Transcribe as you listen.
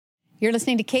You're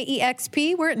listening to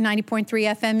KEXP. We're at 90.3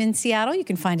 FM in Seattle. You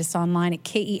can find us online at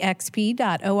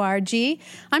kexp.org.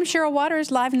 I'm Cheryl Waters,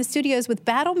 live in the studios with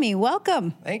Battle Me.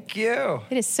 Welcome. Thank you.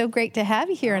 It is so great to have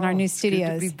you here in our new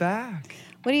studios. Good to be back.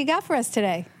 What do you got for us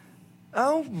today?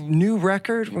 Oh, new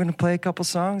record. We're going to play a couple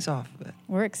songs off of it.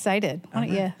 We're excited. Why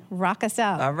don't you rock us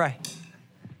out? All right.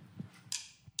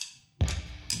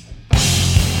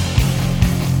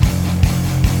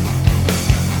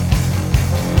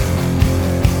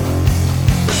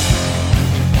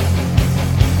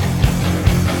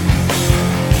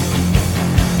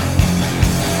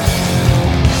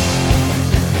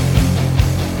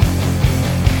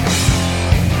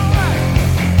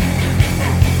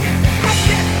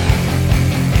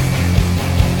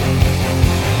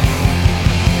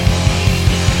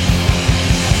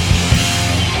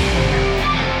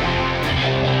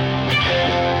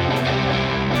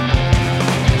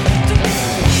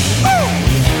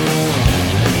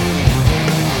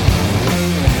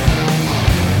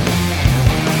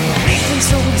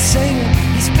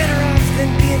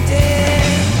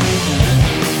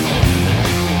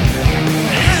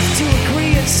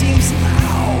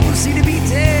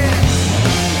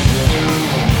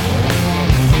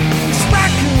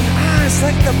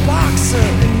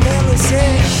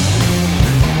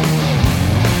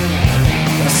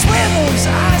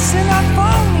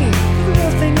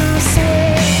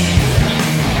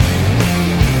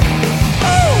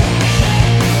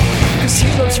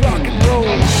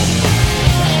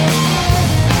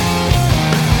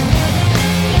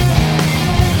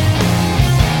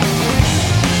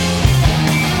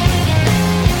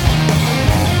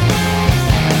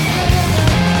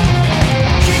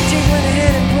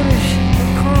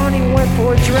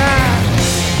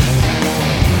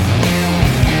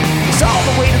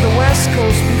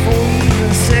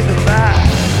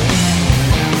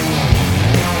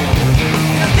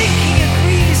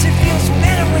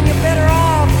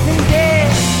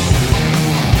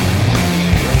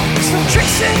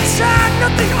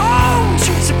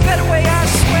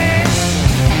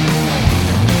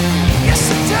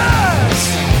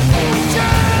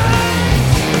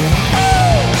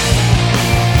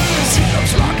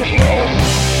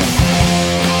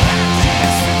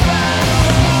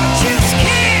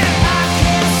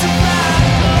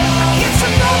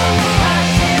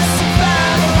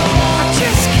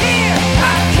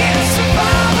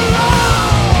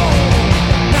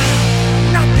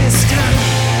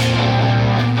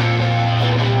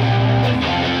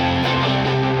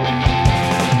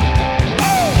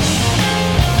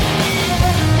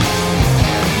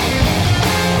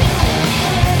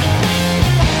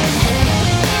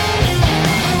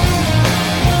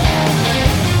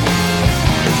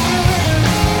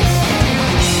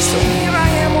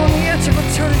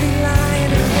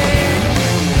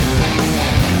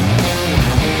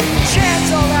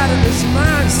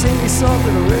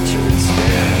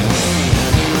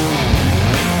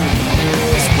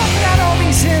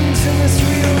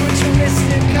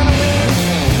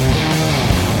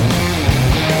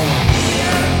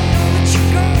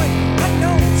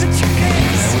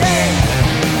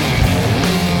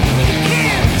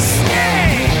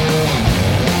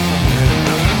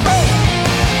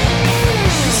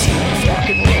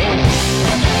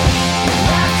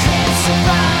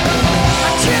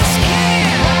 I just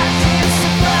can't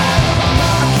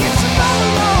survive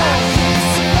alone.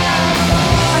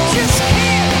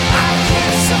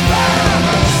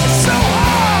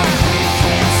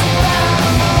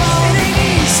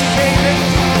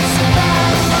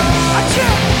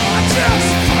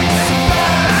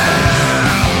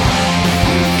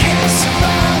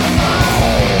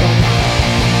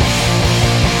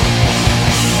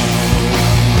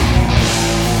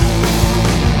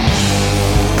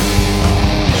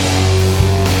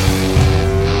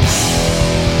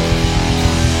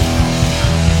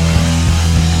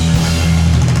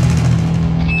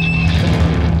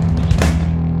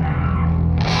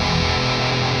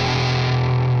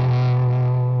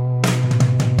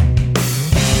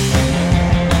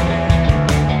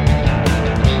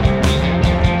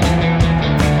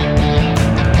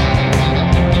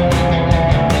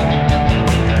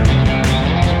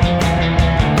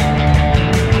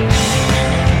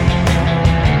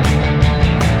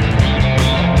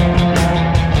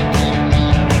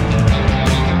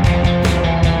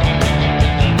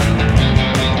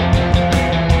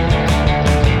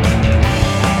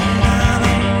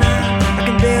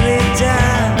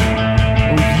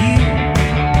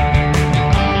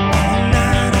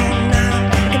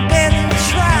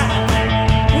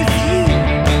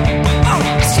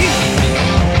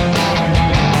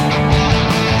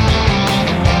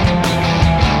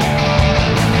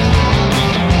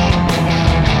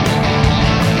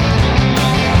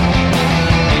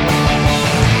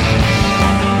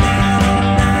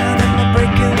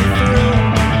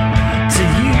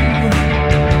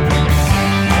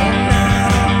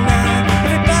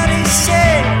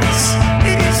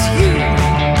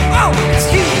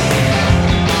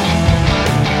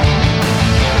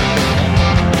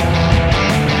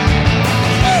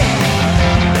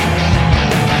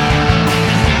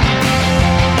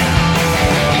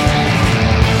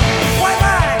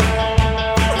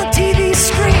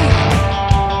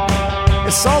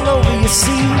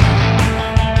 see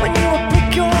when you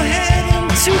pick your head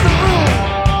into the room,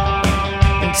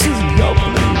 into your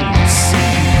blue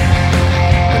sea.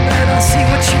 And then I see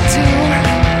what you do.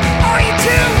 Oh, you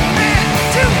do, man,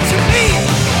 do to me.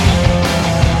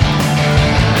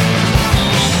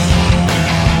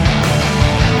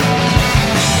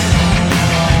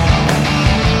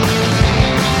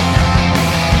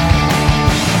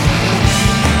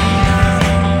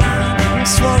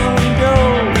 Swallow and go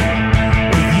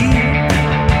with you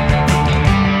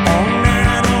all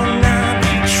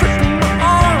night, tripping my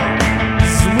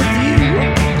arms with you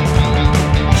all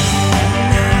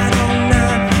night.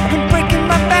 I've been breaking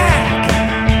my back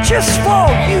just for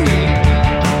you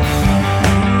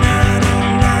all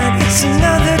night. It's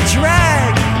another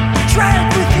drag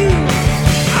with you.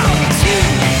 Oh, it's you.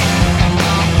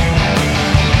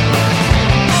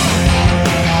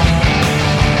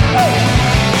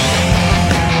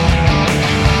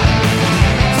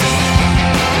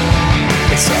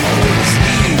 It's always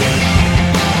you.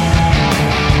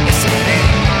 It's me.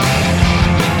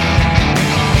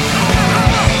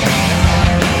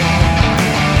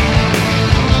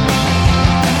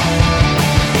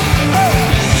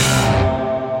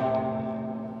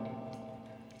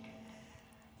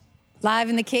 Live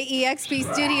in the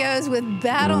KEXP studios with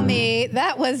Battle Me.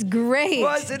 That was great.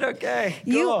 Was it okay?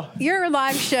 Cool. Your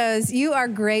live shows, you are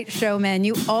great showmen.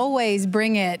 You always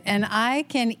bring it. And I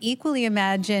can equally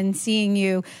imagine seeing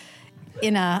you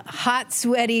in a hot,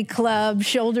 sweaty club,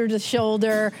 shoulder to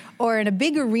shoulder, or in a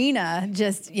big arena,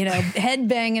 just, head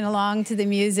banging along to the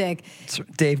music. It's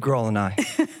Dave Grohl and I.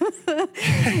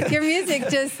 Your music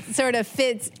just sort of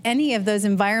fits any of those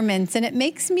environments, and it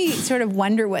makes me sort of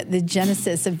wonder what the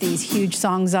genesis of these huge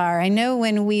songs are. I know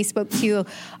when we spoke to you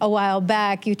a while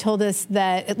back, you told us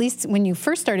that at least when you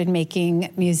first started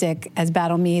making music as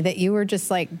Battle Me, that you were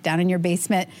just like down in your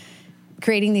basement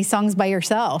creating these songs by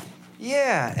yourself.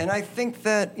 Yeah, and I think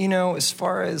that, as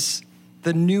far as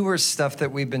the newer stuff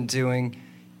that we've been doing,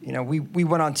 we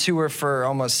went on tour for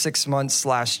almost 6 months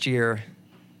last year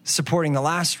supporting the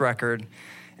last record.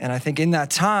 And I think in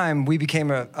that time, we became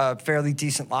a fairly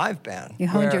decent live band. You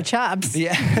honed your chops. The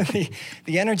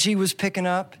energy was picking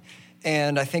up.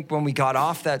 And I think when we got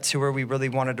off that tour, we really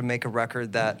wanted to make a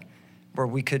record where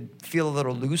we could feel a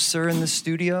little looser in the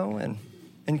studio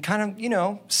and kind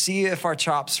of, see if our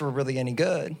chops were really any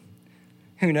good.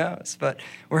 Who knows? But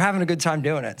we're having a good time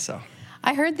doing it, so.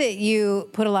 I heard that you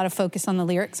put a lot of focus on the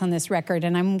lyrics on this record,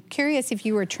 and I'm curious if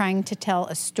you were trying to tell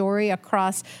a story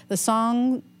across the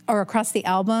song or across the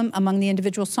album among the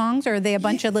individual songs, or are they a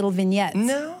bunch of little vignettes?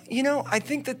 No, I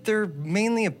think that they're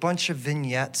mainly a bunch of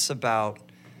vignettes about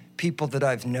people that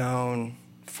I've known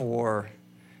for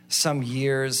some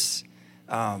years.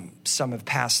 Some have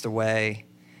passed away.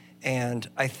 And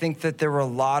I think that there were a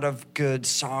lot of good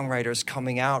songwriters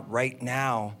coming out right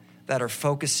now that are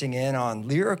focusing in on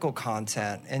lyrical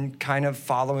content and kind of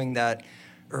following that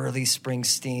early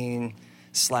Springsteen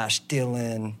 /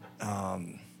 Dylan,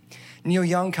 Neil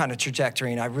Young kind of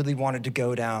trajectory. And I really wanted to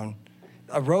go down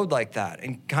a road like that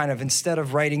and kind of, instead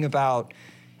of writing about,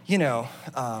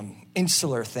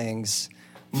 insular things,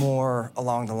 more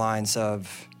along the lines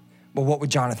of, well, what would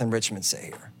Jonathan Richman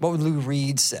say here? What would Lou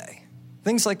Reed say?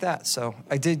 Things like that. So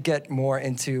I did get more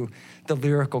into the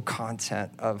lyrical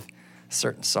content of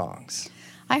certain songs.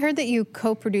 I heard that you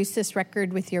co-produced this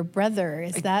record with your brother.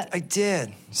 Is that? I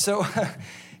did. So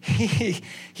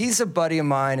he's a buddy of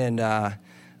mine and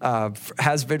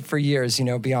has been for years,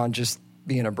 beyond just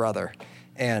being a brother.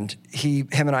 And him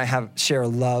and I share a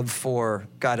love for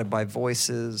Guided by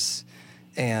Voices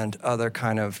and other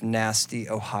kind of nasty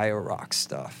Ohio rock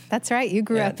stuff. That's right. You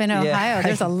grew up in Ohio. Yeah.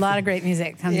 There's a lot of great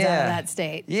music comes out of that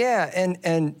state. Yeah, and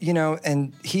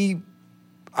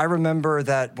I remember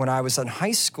that when I was in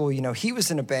high school, he was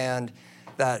in a band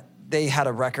that they had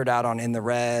a record out on In the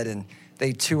Red, and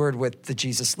they toured with the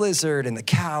Jesus Lizard and the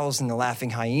Cows and the Laughing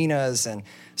Hyenas, and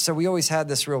so we always had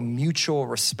this real mutual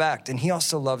respect. And he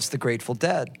also loves the Grateful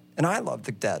Dead. And I love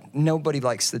the Dead. Nobody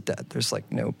likes the Dead. There's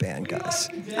no band guys.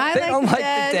 They don't like the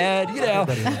Dead.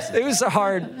 It was a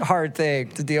hard thing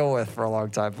to deal with for a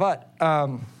long time. But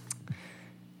I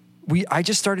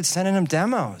just started sending him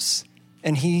demos,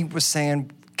 and he was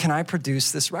saying, "Can I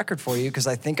produce this record for you? Because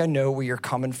I think I know where you're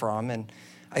coming from, and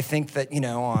I think that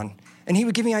And he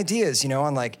would give me ideas,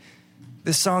 on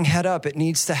this song "Head Up." It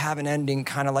needs to have an ending,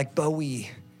 kind of like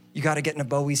Bowie. You got to get into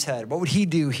Bowie's head. What would he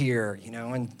do here?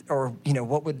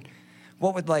 What would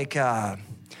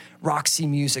Roxy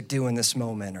Music do in this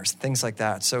moment, or things like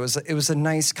that. So it was a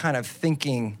nice kind of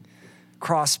thinking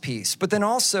cross piece. But then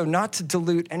also, not to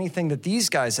dilute anything that these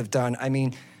guys have done. I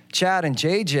mean, Chad and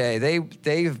JJ,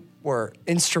 they've were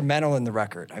instrumental in the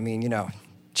record. I mean,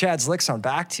 Chad's licks on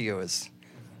Back to You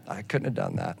I couldn't have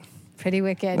done that. Pretty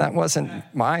wicked. That wasn't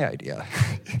my idea.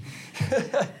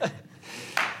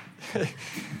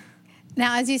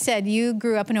 Now, as you said, you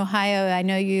grew up in Ohio. I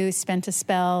know you spent a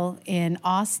spell in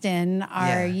Austin.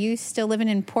 Are you still living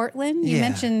in Portland? You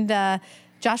mentioned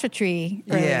Joshua Tree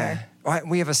earlier. Yeah.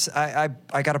 We have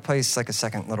I got a place, like a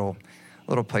second little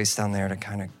place down there to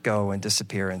kind of go and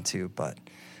disappear into, but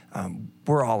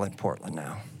we're all in Portland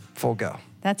now. Full go.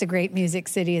 That's a great music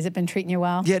city. Has it been treating you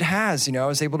well? Yeah, it has. I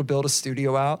was able to build a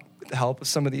studio out with the help of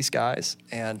some of these guys.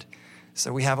 And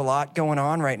so we have a lot going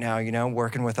on right now,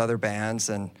 working with other bands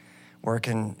and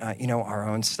working, our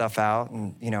own stuff out.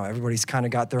 And, everybody's kind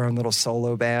of got their own little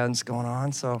solo bands going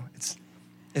on. So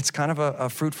it's kind of a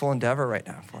fruitful endeavor right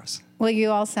now for us. Well,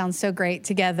 you all sound so great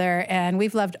together, and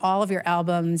we've loved all of your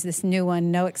albums. This new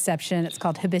one, no exception. It's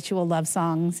called Habitual Love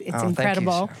Songs. It's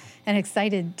incredible. Thank you, and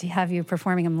excited to have you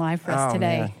performing them live for us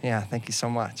today. Man. Yeah, thank you so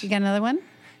much. You got another one?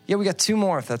 Yeah, we got 2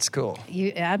 more, if that's cool.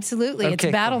 Absolutely. Okay, it's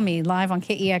Battle cool. Me, live on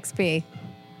KEXP.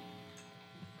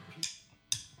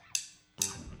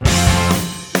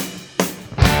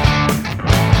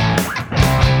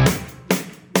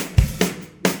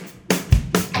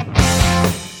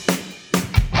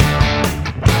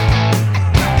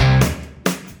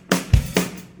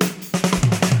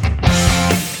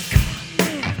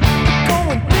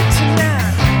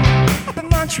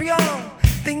 Montreal,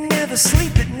 they never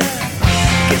sleep at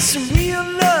night. Get some real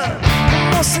love,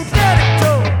 more synthetic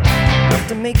dough. Enough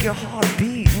to make your heart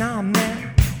beat. Nah,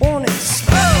 man, won't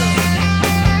explode.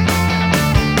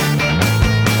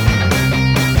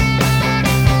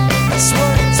 That's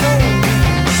what he told me.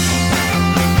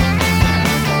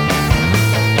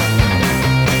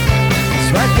 It's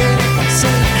right there on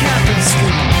St. Catherine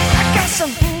Street. I got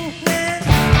some man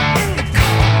in the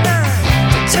cold line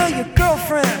to tell your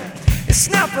girlfriend. It's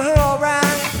not for her, alright.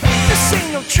 This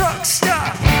ain't no truck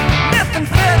stop,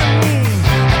 methamphetamine.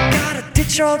 I gotta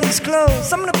ditch all these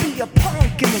clothes. I'm gonna be a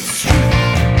punk in the street.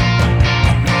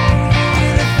 I know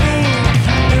you're the thing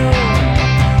you know,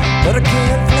 but I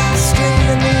can't fly straight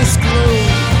in these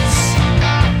clothes.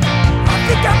 I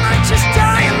think I might just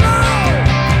die alone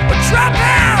or drop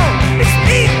out. It's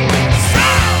me.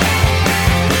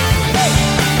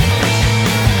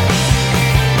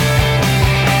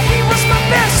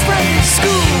 Best friend in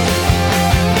school.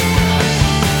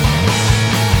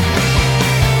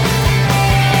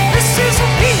 This is a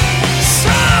beat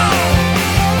song.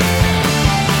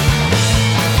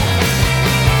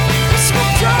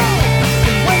 Smoked out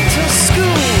and went to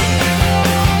school.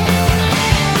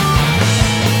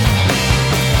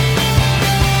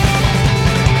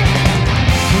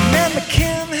 Remember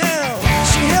Kim Hell?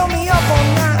 She held me up all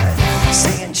night,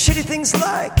 saying shitty things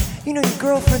like, your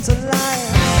girlfriend's a liar.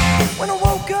 When I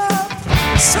woke up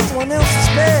in someone else's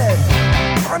bed,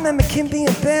 I remember Kim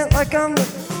being bent like I'm the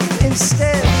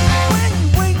instead. When you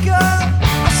wake up,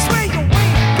 I swear you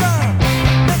wake up.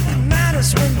 Nothing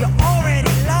matters when you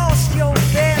already lost your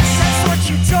best. That's what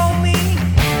you told me.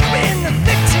 You were in the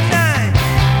thick tonight.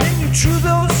 Then you drew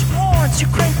those horns, you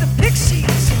cranked the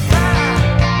pixies and died.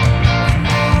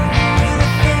 You're the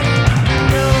thing you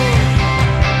know,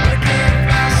 but I can't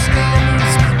fly straight in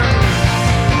these clothes.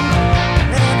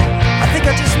 I think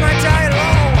I just might die alone.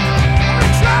 I'm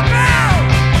gonna drop out.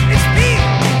 It's me.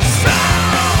 So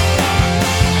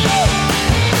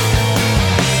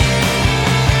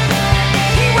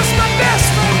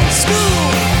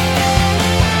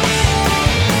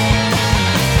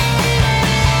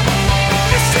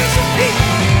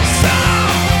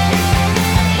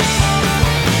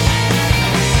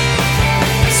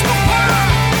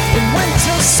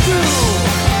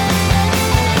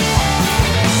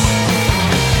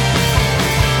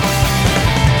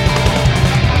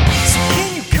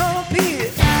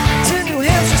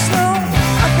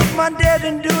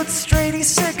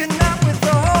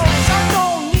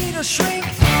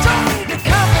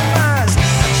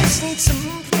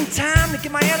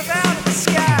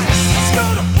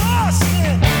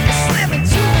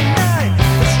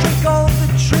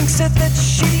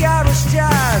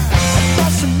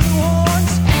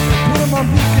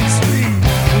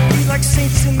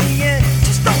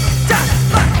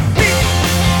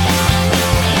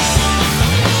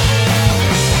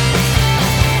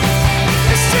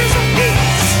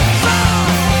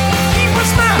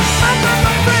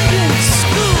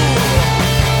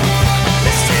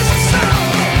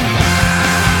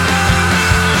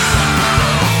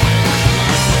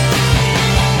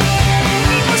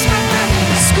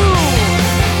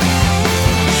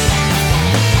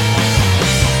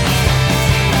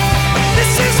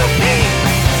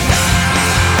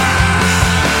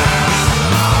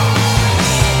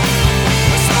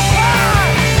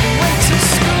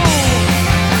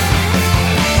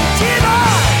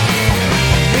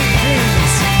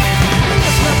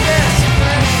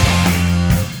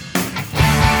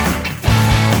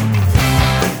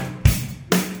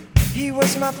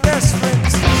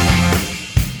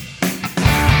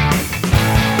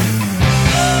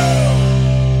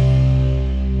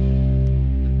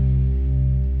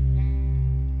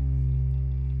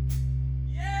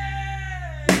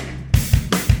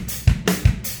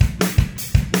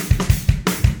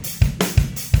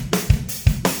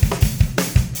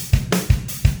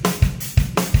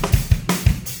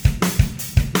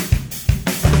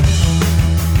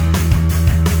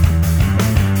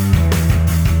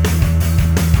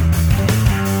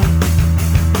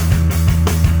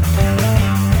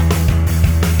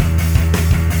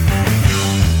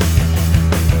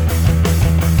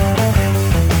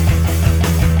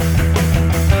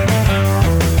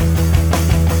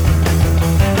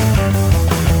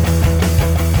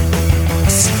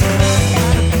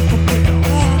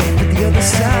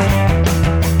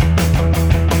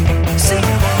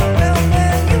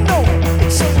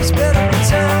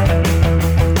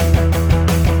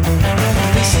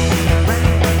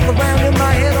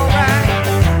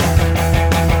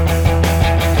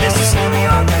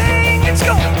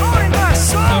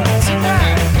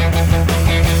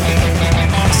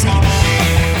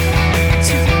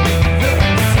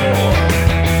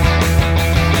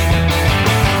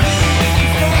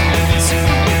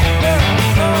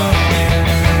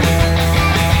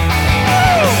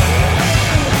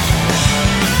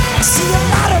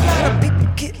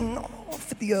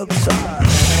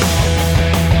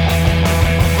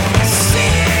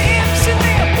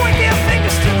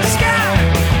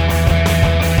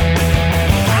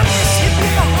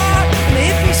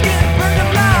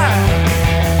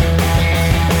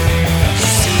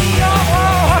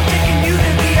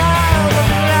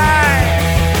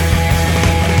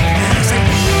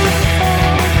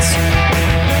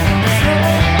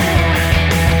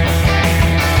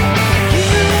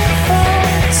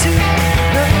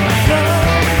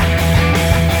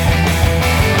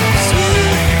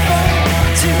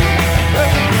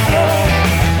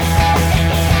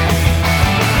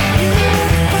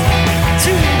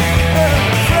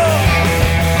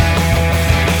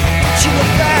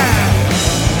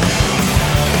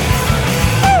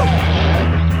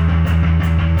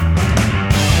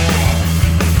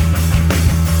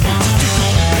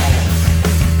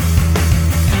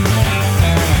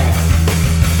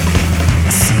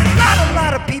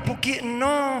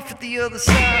off at the other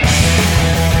side.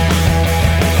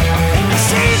 And they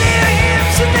say their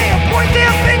hips and they point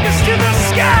their fingers to the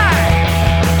sky.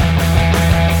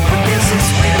 But there's this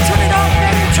way to turn it off,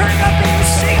 then you turn it up and you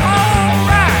say,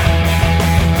 alright.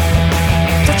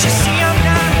 Don't you see I'm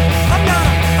not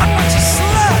your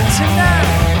slut tonight.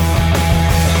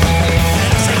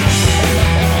 And I say,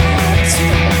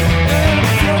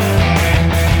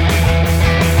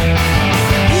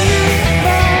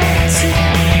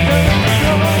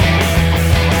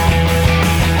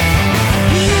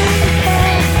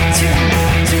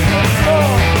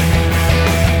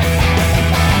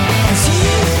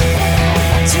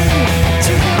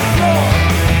 to the floor.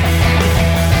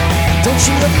 Don't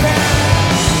you look back.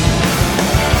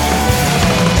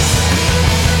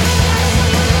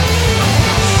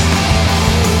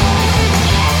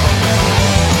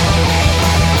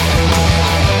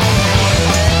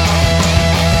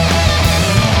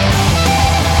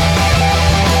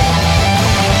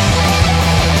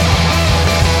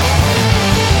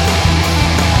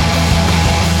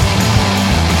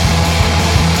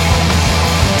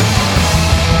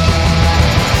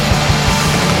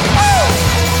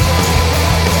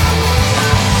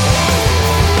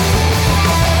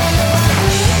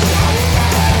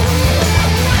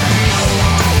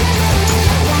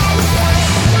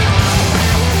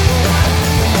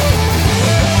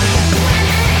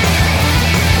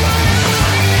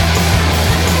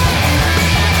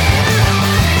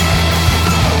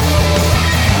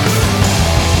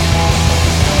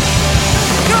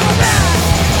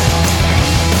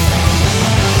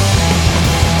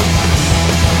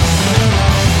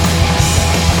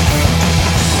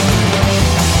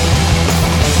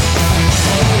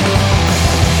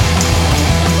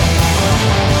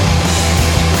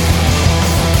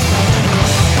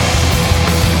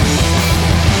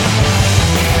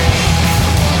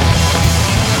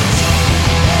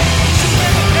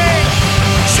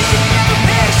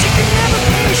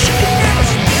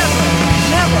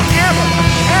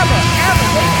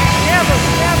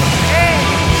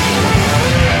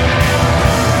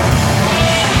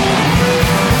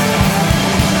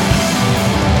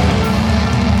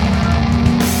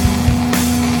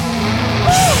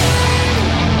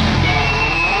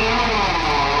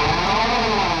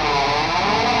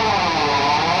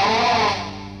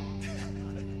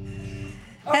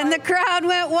 And the crowd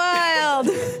went wild.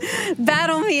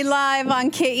 Battle Me live on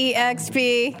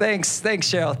KEXP. Thanks,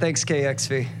 Cheryl. Thanks,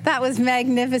 KEXP. That was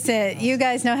magnificent. You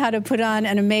guys know how to put on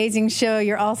an amazing show.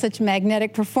 You're all such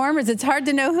magnetic performers. It's hard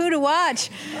to know who to watch.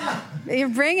 You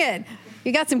bring it.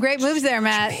 You got some great moves there,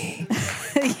 Matt.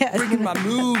 Yes. Bringing my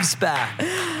moves back.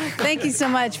 Thank you so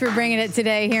much for bringing it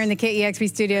today here in the KEXP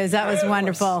studios. That was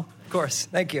wonderful. Of course.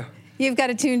 Thank you. You've got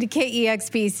to tune to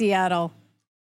KEXP Seattle.